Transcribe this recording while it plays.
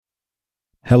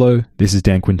Hello, this is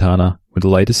Dan Quintana with the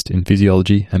latest in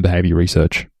physiology and behaviour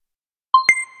research.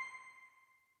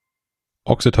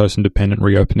 Oxytocin-dependent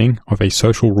reopening of a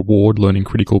social reward learning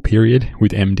critical period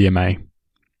with MDMA.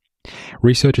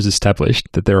 Research has established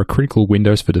that there are critical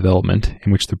windows for development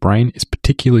in which the brain is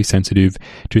particularly sensitive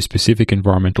to specific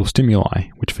environmental stimuli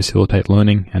which facilitate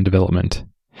learning and development.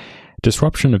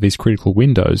 Disruption of these critical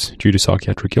windows due to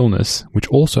psychiatric illness, which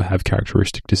also have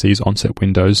characteristic disease onset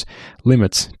windows,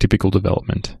 limits typical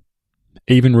development.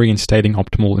 Even reinstating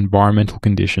optimal environmental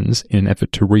conditions in an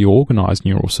effort to reorganize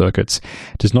neural circuits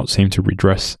does not seem to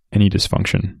redress any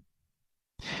dysfunction.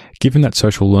 Given that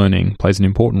social learning plays an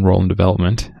important role in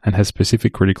development and has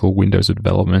specific critical windows of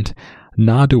development,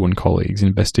 Nadu and colleagues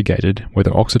investigated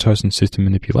whether oxytocin system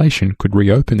manipulation could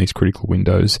reopen these critical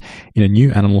windows in a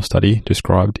new animal study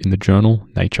described in the journal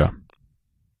Nature.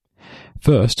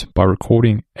 First, by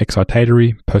recording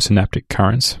excitatory postsynaptic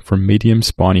currents from medium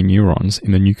spiny neurons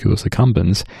in the nucleus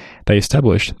accumbens, they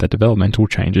established that developmental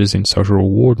changes in social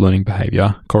reward learning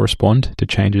behavior correspond to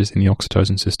changes in the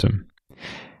oxytocin system.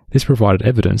 This provided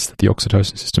evidence that the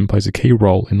oxytocin system plays a key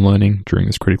role in learning during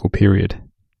this critical period.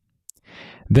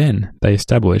 Then, they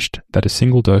established that a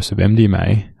single dose of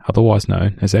MDMA, otherwise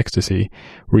known as ecstasy,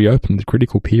 reopened the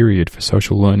critical period for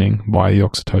social learning via the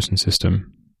oxytocin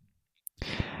system.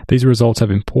 These results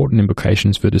have important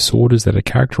implications for disorders that are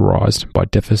characterized by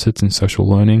deficits in social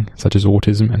learning, such as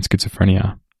autism and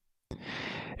schizophrenia.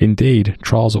 Indeed,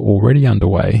 trials are already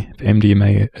underway for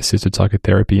MDMA-assisted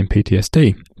psychotherapy in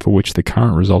PTSD, for which the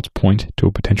current results point to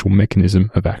a potential mechanism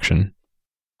of action.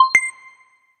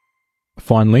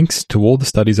 Find links to all the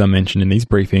studies I mentioned in these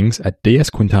briefings at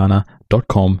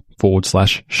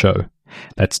dsquintana.com/show.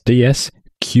 That's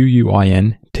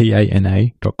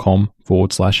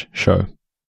dsquintana.com/show.